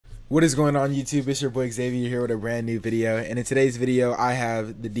What is going on YouTube? It's your boy Xavier here with a brand new video, and in today's video I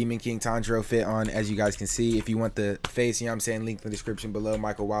have the Demon King Tanjiro fit on, as you guys can see. If you want the face, you know what I'm saying, link in the description below.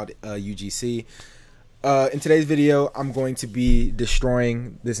 Michael Wild UGC. In today's video I'm going to be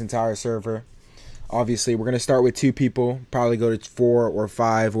destroying this entire server. Obviously we're going to start with 2 people, probably go to 4 or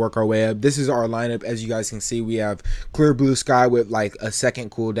 5, work our way up. This is our lineup. As you guys can see, we have Clear Blue Sky with like a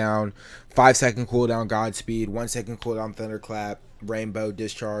second cooldown, 5-second cooldown Godspeed, 1-second cooldown Thunderclap, Rainbow,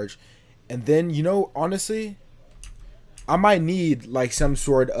 Discharge. And then, you know, honestly, I might need like some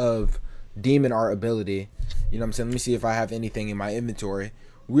sort of demon art ability. You know what I'm saying? Let me see if I have anything in my inventory.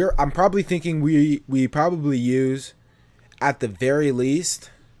 I'm probably thinking we probably use, at the very least,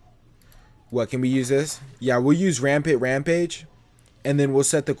 what can we use this? Yeah, we'll use Rampage, and then we'll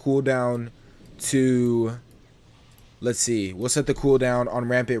set the cooldown to, let's see, we'll set the cooldown on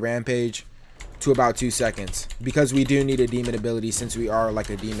Rampage to about 2 seconds, because we do need a demon ability since we are like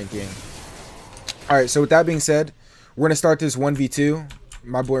a demon king. Alright, so with that being said, we're gonna start this 1v2.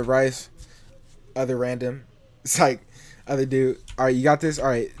 My boy Rice, other random, it's like other dude. Alright, you got this.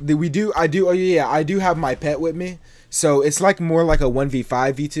 Alright, oh yeah, I do have my pet with me, so it's like more like a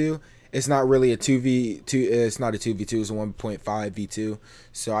 1v5 v2. It's not really a 2v2. It's not a 2v2. It's a 1.5 v2.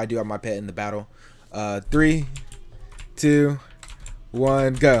 So I do have my pet in the battle. 3, 2,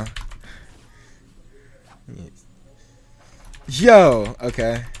 1, go. Yo.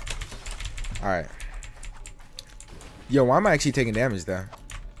 Okay. All right. Yo, why am I actually taking damage though?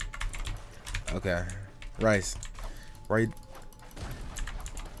 Okay. Rice. Right.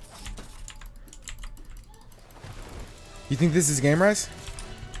 You think this is game, Rice?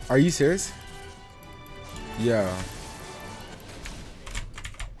 Are you serious? Yo.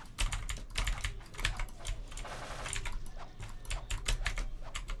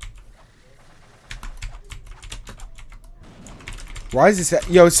 Why is this?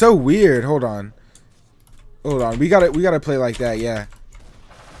 Yo, it's so weird. Hold on. Hold on. We gotta play like that. Yeah.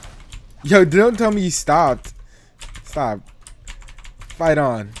 Yo, don't tell me you stopped. Stop. Fight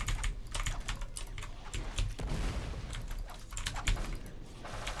on.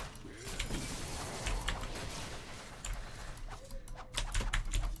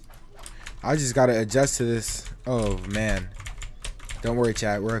 I just gotta adjust to this. Oh man. Don't worry,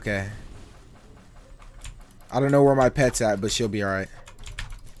 chat. We're okay. I don't know where my pet's at, but she'll be alright.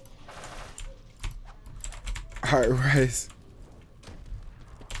 Alright, Rice.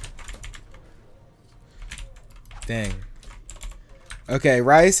 Dang. Okay,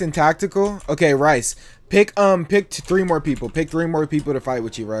 Rice and Tactical. Okay, Rice. Pick 3 more people. Pick 3 more people to fight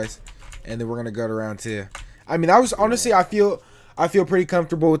with you, Rice. And then we're gonna go to round 2. I mean, that was honestly, I feel pretty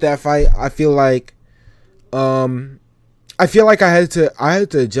comfortable with that fight. I feel like I had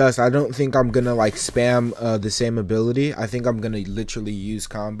to adjust. I don't think I'm gonna like spam the same ability. I think I'm gonna literally use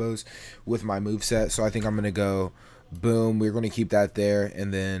combos with my moveset. So I think I'm gonna go boom. We're gonna keep that there,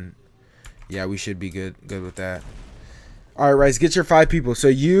 and then yeah, we should be good with that. All right, Rice, get your 5 people. So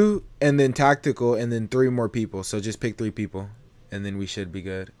you and then Tactical and then 3 more people. So just pick 3 people, and then we should be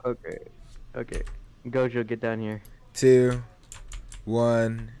good. Okay. Okay. Gojo, get down here. 2,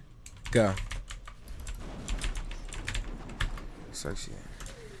 1, go.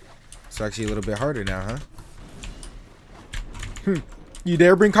 It's actually a little bit harder now, huh? You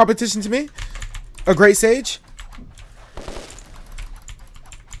dare bring competition to me? A great sage?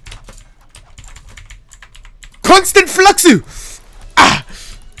 Constant Fluxu! Ah!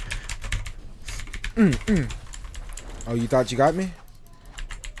 Oh, you thought you got me?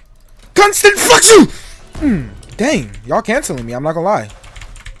 Constant Fluxu! Dang, y'all canceling me, I'm not gonna lie.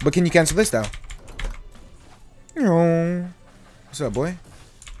 But can you cancel this though? What's up, boy?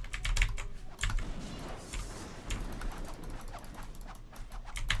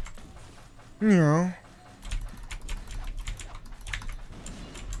 Yeah.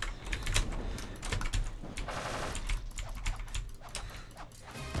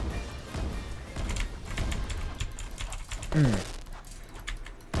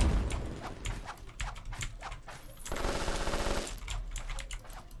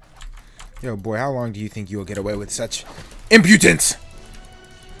 Yo, boy, how long do you think you'll get away with such impudence?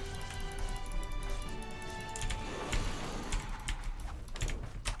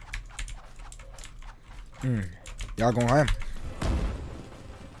 Y'all going ham.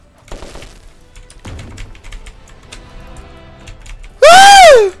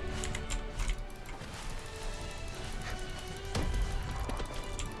 Woo!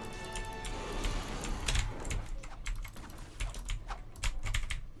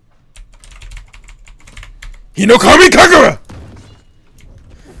 Hinokami Kagura!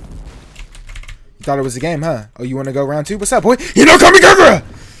 You thought it was a game, huh? Oh, you want to go round 2? What's up, boy? Hinokami Kagura!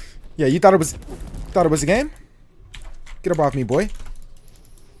 Yeah, you thought it was a game? Get up off me, boy.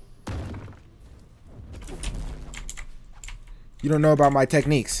 You don't know about my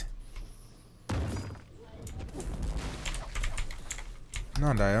techniques.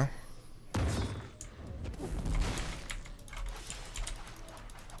 Non Dio.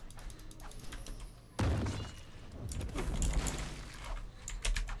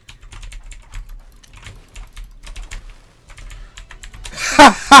 Ha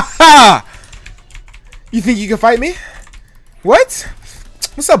ha ha! You think you can fight me? What?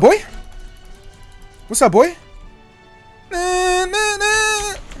 What's up, boy? What's up, boy? Nah, nah,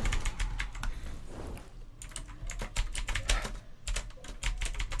 nah.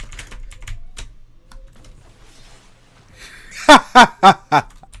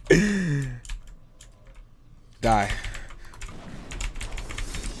 Die.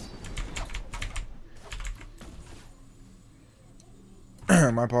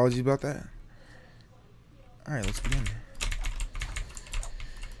 My apologies about that. Alright, let's begin.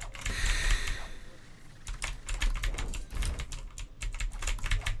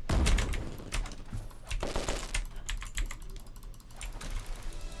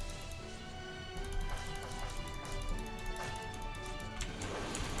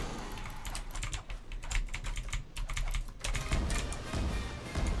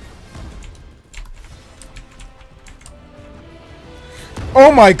 Oh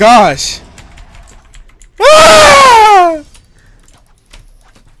my gosh! Ah!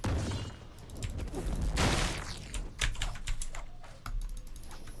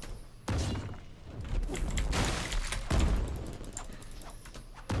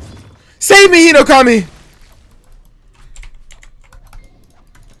 Save me, Hinokami!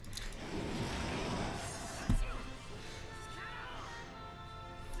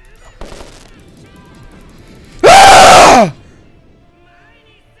 Ah!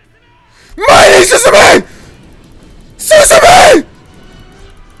 Mighty Susume! Susume!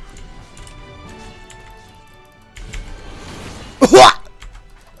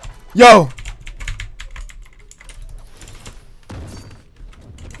 Yo!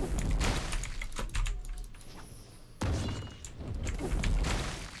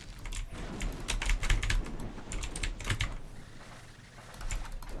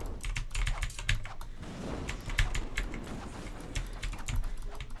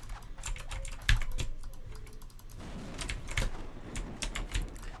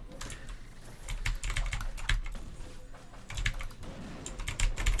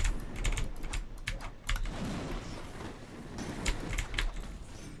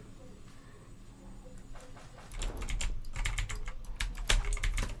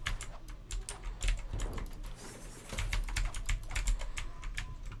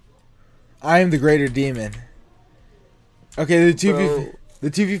 I am the greater demon. Okay, the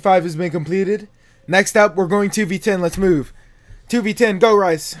 2v5 has been completed. Next up, we're going 2v10. Let's move. 2v10, go,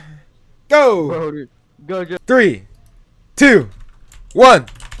 Rice. Go! Bro, dude. Go, Joe. 3, 2, 1.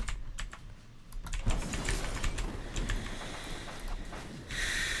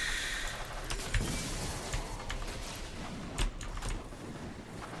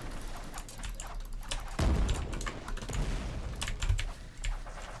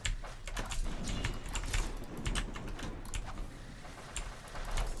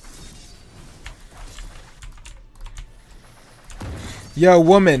 Yo,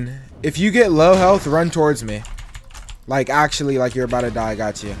 woman, if you get low health, run towards me. Like, actually, like you're about to die. I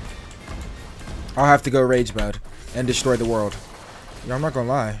got you. I'll have to go rage mode and destroy the world. Yo, I'm not gonna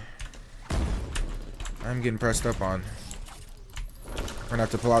lie. I'm getting pressed up on. We're gonna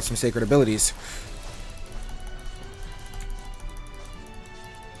have to pull out some sacred abilities.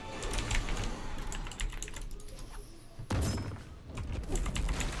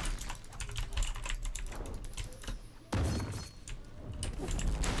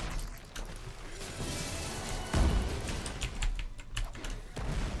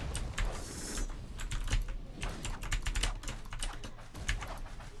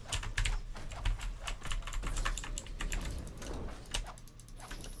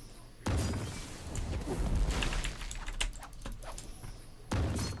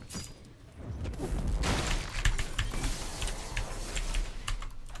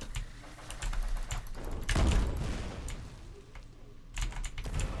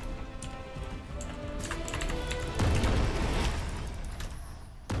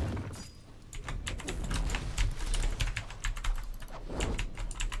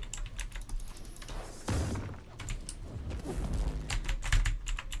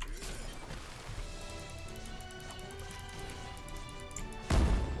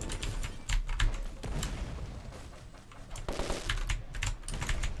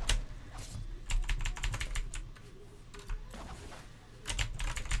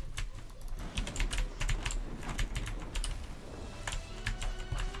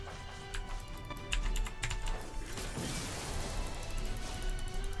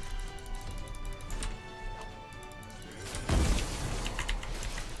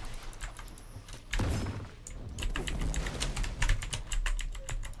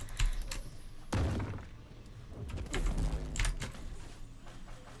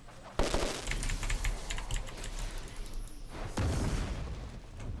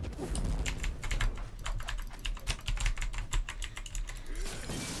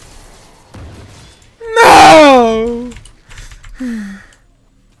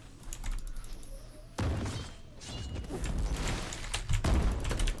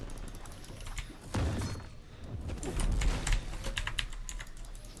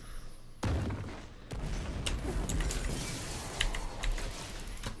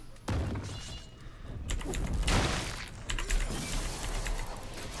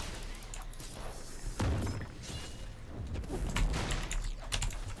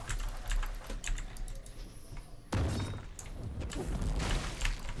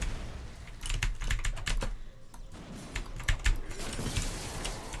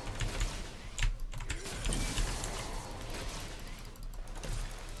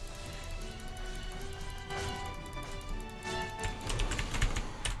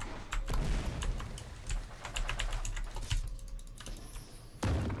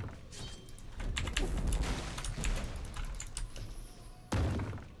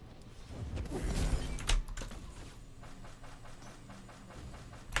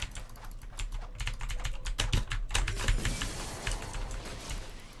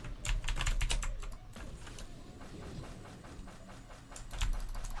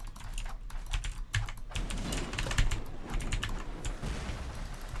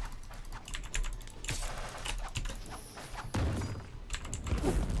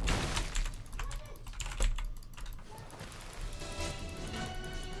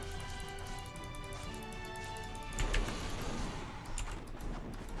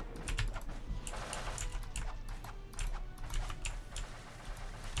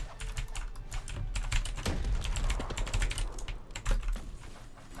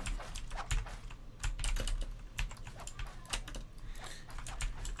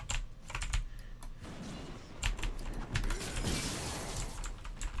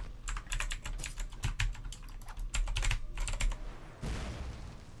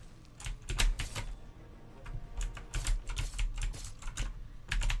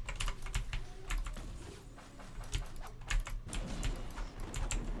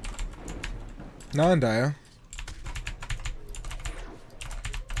 Non-dio.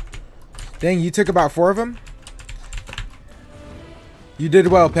 Dang, you took about 4 of them? You did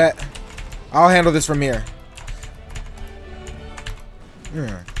well, pet. I'll handle this from here.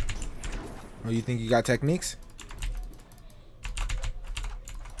 Yeah. Oh, you think you got techniques?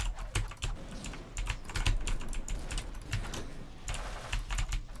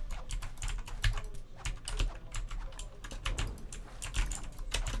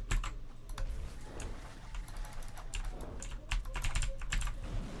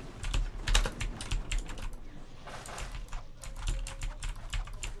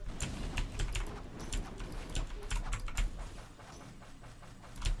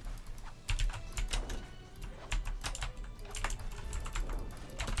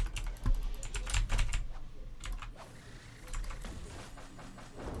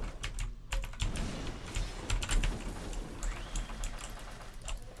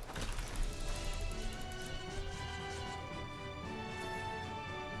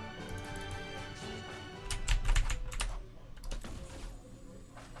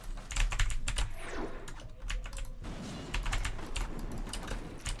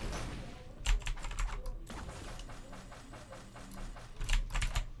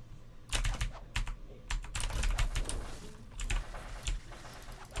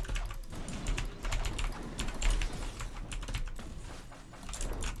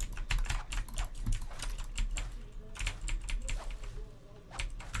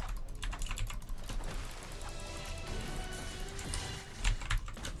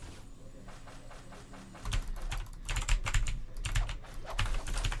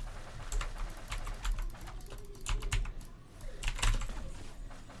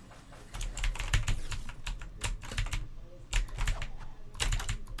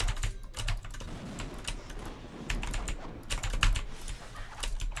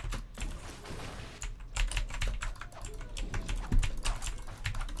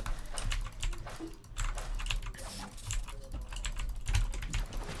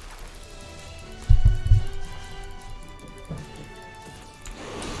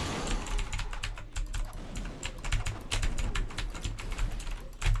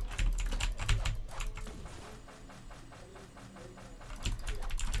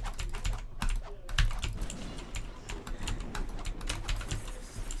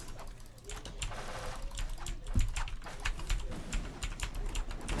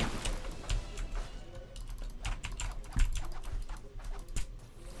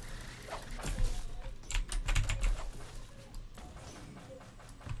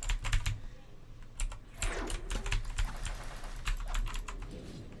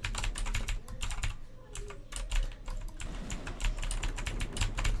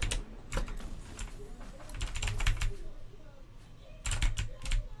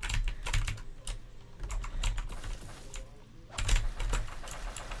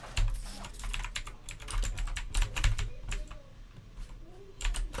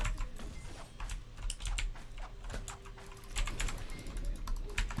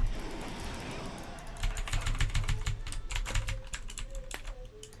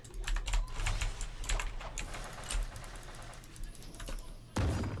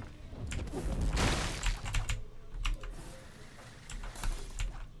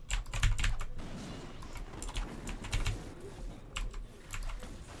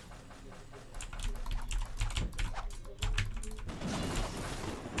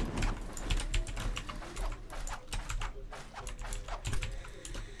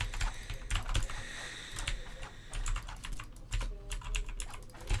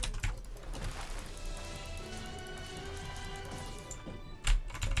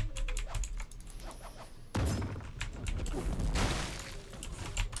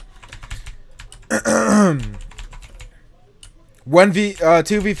 One v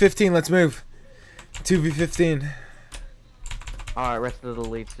 2v15. Let's move. 2v15. All right, rest of the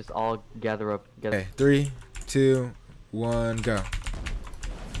elites just all gather up together. Okay, 3, 2, 1, go.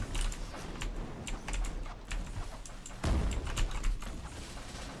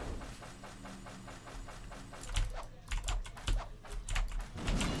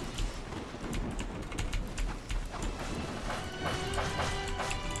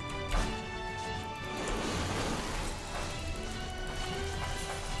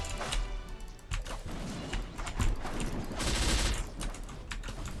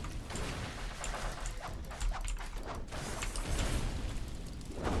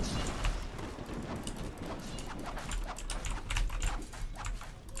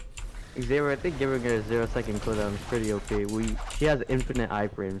 Xavier, I think giving her a 0-second cooldown is pretty okay. She has infinite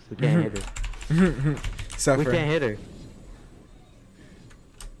iframes. We can't hit her. We can't hit her.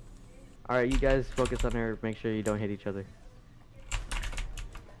 Alright, you guys focus on her. Make sure you don't hit each other.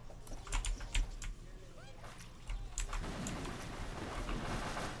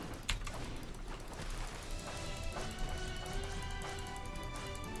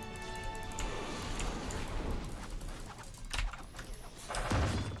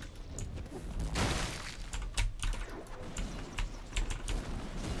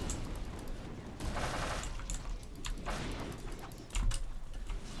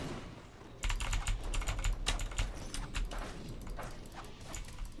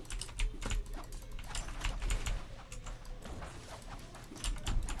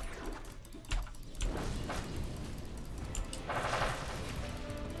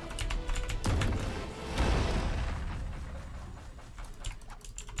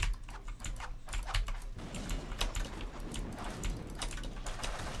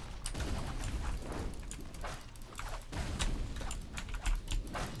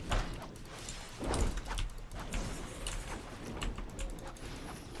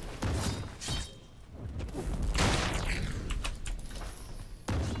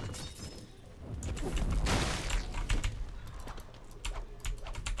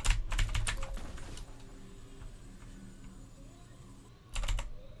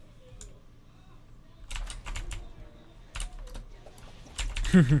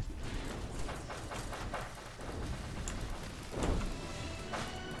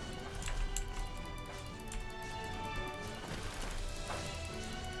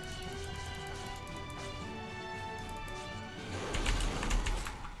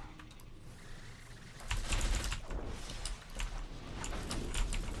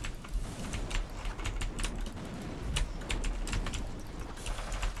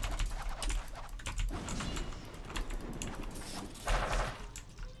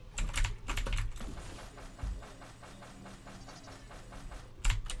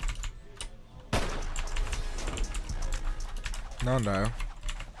 No, no.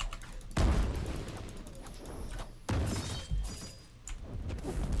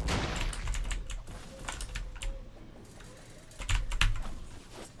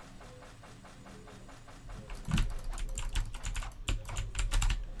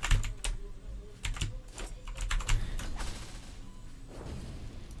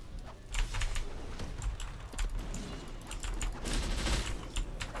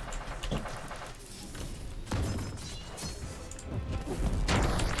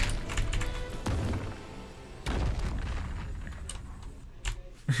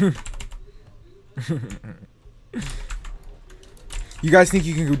 You guys think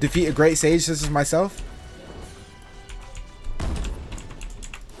you can defeat a great sage such as myself?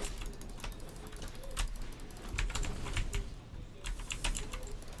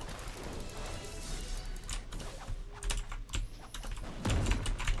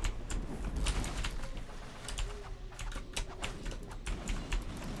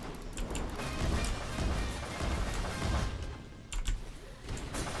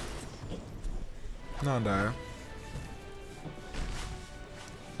 No, no.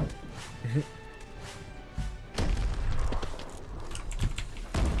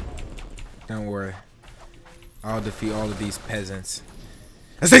 Don't worry. I'll defeat all of these peasants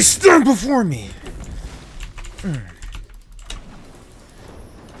as they stand before me.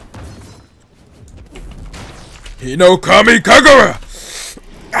 Hinokami Kagura!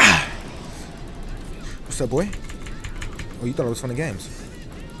 Ah. What's up, boy? Oh, you thought it was fun and games.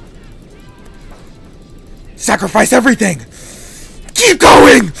 Sacrifice everything! Keep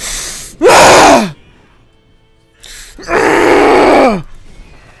going! Ah! Ah!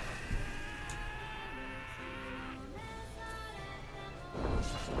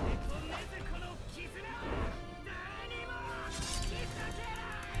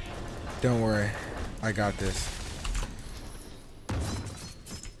 Don't worry, I got this.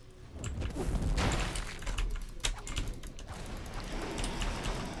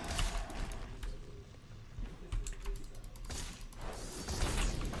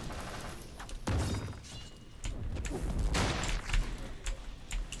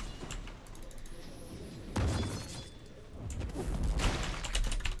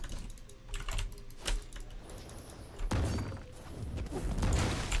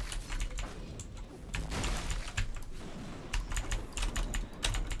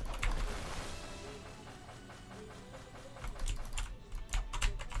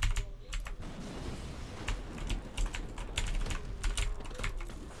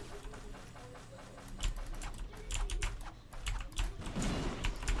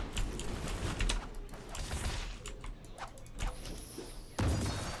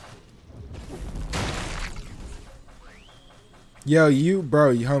 Yo, you,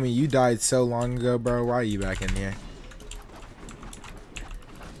 bro, homie, you died so long ago, bro. Why are you back in here?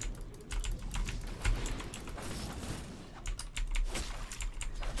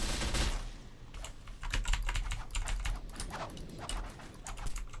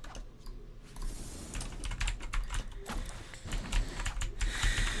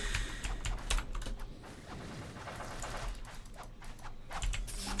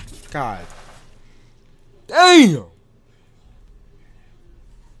 God. Damn!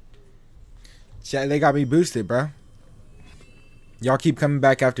 Chat, they got me boosted, bro. Y'all keep coming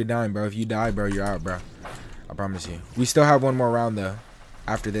back after dying, bro. If you die, bro, you're out, bro. I promise you. We still have one more round, though,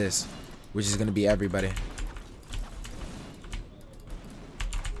 after this, which is going to be everybody.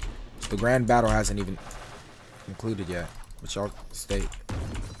 The grand battle hasn't even concluded yet, which y'all state.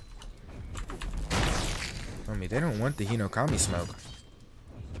 I mean, they don't want the Hinokami smoke.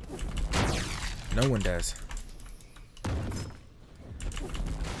 No one does.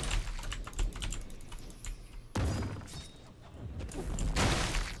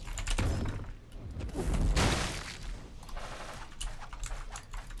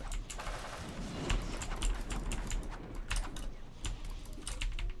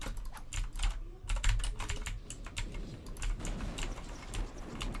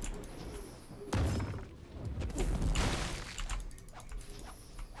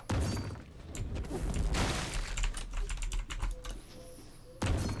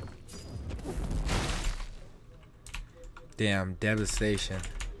 Damn, devastation.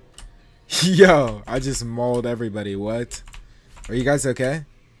 Yo, I just mauled everybody. What? Are you guys okay?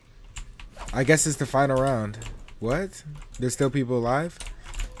 I guess it's the final round. What? There's still people alive?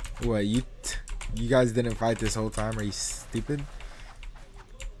 What, you guys didn't fight this whole time? Are you stupid?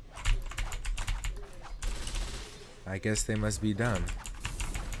 I guess they must be done.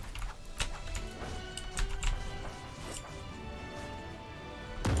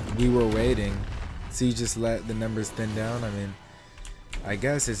 We were waiting. So you just let the numbers thin down? I mean, I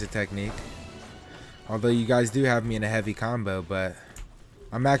guess it's a technique. Although you guys do have me in a heavy combo, but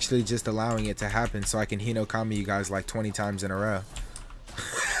I'm actually just allowing it to happen so I can Hinokami you guys like 20 times in a row.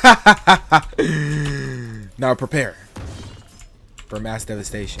 Now prepare for mass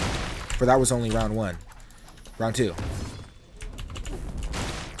devastation. For that was only round 1. Round 2.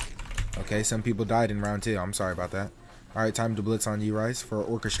 Okay, some people died in round 2. I'm sorry about that. Alright, time to blitz on you, Rice, for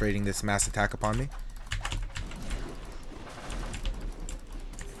orchestrating this mass attack upon me.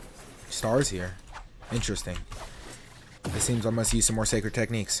 Stars here. Interesting. It seems I must use some more sacred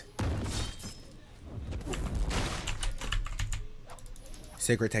techniques.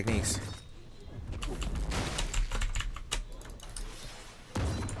 Sacred techniques.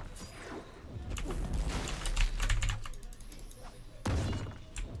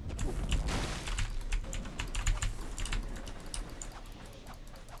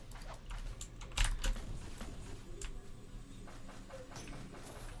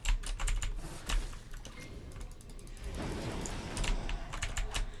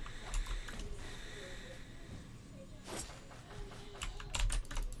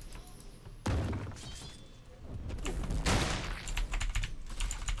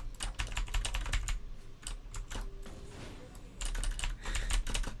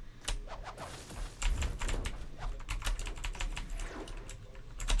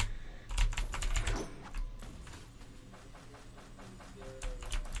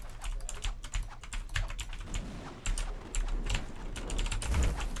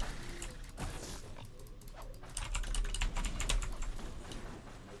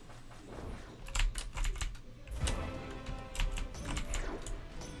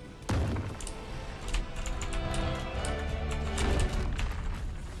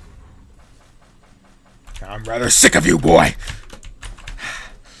 I'm rather sick of you, boy.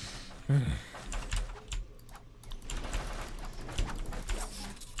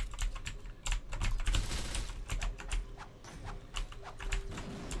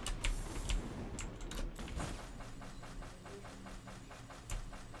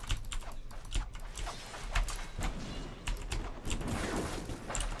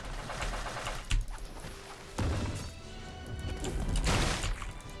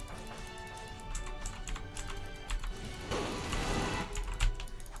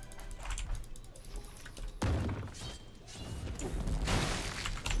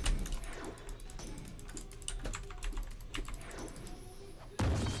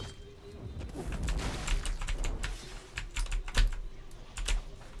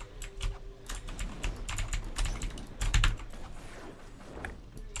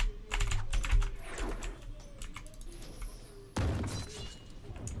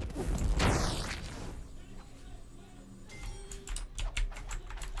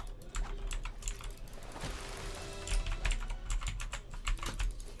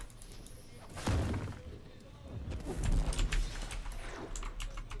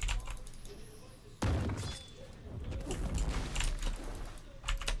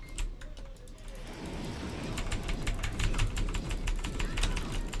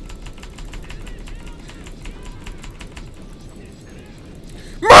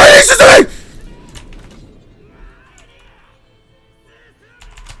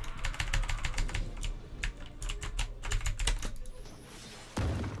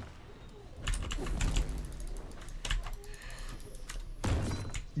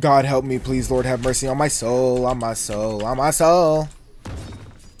 God help me, please, Lord have mercy on my soul, on my soul, on my soul.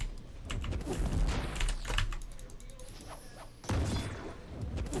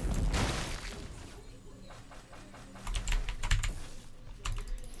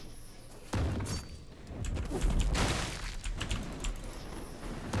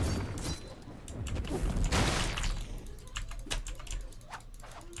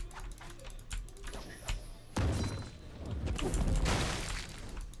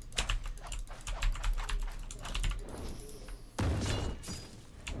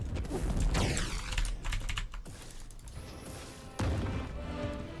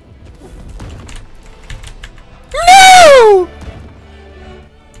 No!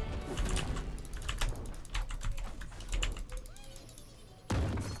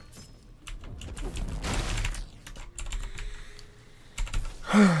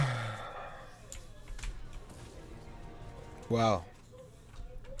 Well,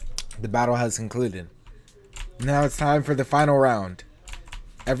 the battle has concluded. Now it's time for the final round.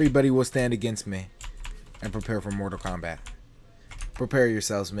 Everybody will stand against me and prepare for Mortal Kombat. Prepare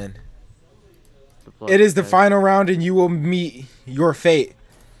yourselves, men. It is the final round and you will meet your fate.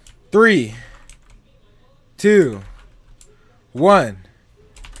 3, 2, 1.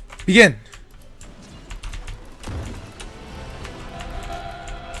 Begin.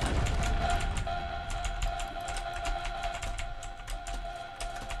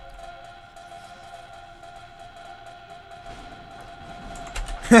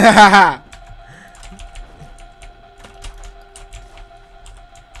 Yeah,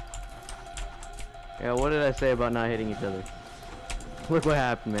 what did I say about not hitting each other? Look what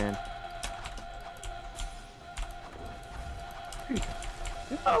happened, man.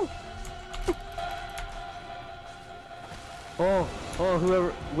 No! Oh,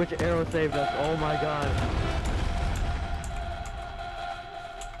 which arrow saved us? Oh my god.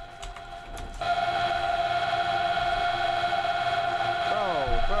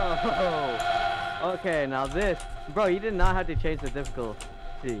 Bro. Okay, now this. Bro, you did not have to change the difficulty.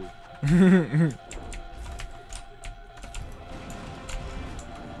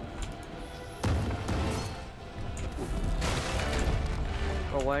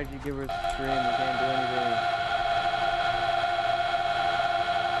 Bro, why did you give her a scream? We can't do anything.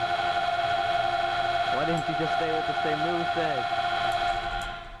 Why didn't you just stay with the same moveset?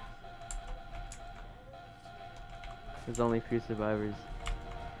 There's only a few survivors.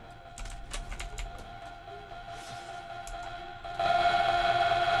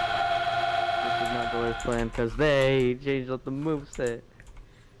 This is not the worst plan because they changed up the moveset.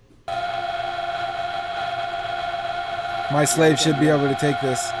 My slave should be able to take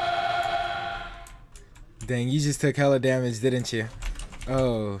this. Dang, you just took hella damage, didn't you?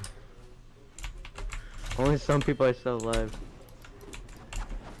 Oh. Only some people are still alive.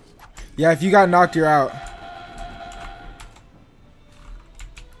 Yeah, if you got knocked, you're out.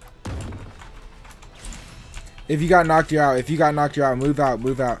 If you got knocked, you're out. If you got knocked, you're out. Move out,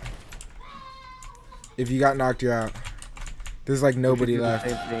 move out. If you got knocked, you're out. There's like nobody left.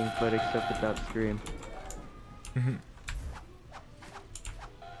 Same thing, but except without screen.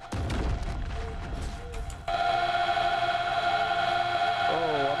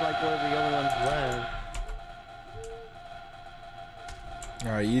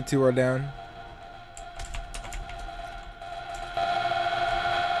 Alright, you two are down.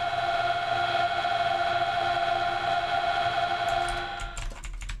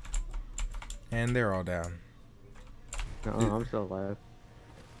 And they're all down. I'm still alive.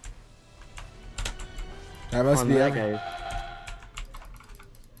 That must be that guy.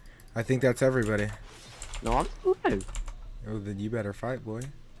 I think that's everybody. No, I'm still alive. Oh, then you better fight, boy.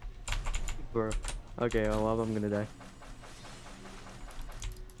 Bro. Okay, well, I'm gonna die.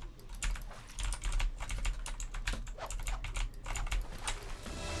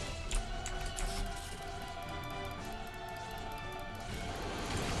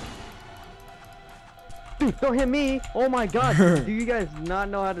 Dude, don't hit me! Oh my god! Do you guys not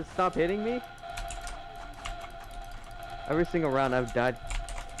know how to stop hitting me? Every single round I've died.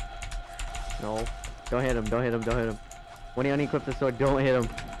 No. Don't hit him, don't hit him, don't hit him. When he unequips the sword, don't hit him.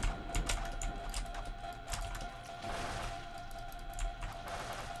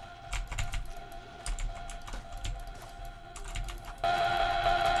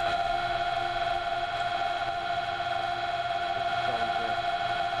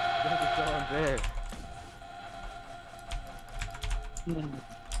 This is so unfair.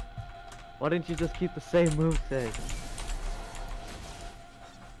 Why didn't you just keep the same moveset?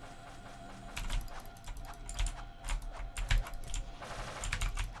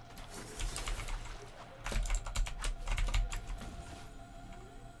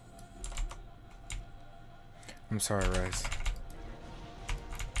 I'm sorry, Rice.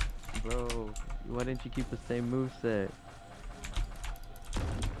 Bro, why didn't you keep the same moveset?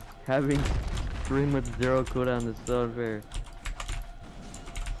 Having Scream with 0 cooldown is so unfair.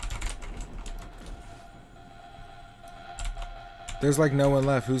 There's like no one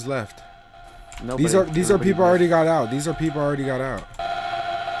left. Who's left? Nobody, These are people left. already got out. These are people already got out.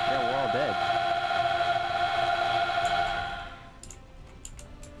 Yeah, we're all dead.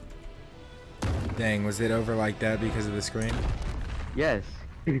 Dang, was it over like that because of the screen? Yes.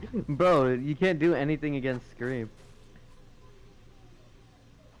 Bro, you can't do anything against Scream.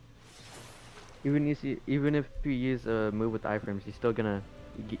 Even if you use a move with iframes, you're still gonna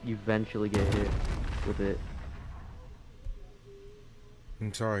eventually get hit with it.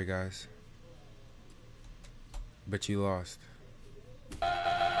 I'm sorry, guys. But you lost.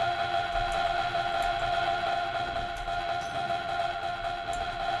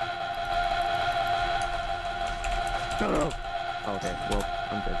 Oh, okay, well,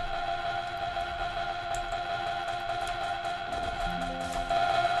 I'm dead.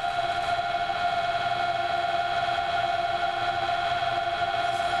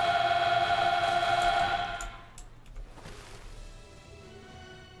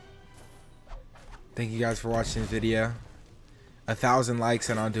 Thank you guys for watching this video. 1,000 likes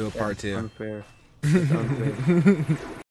and I'll do a part 2. Unfair. It's unfair.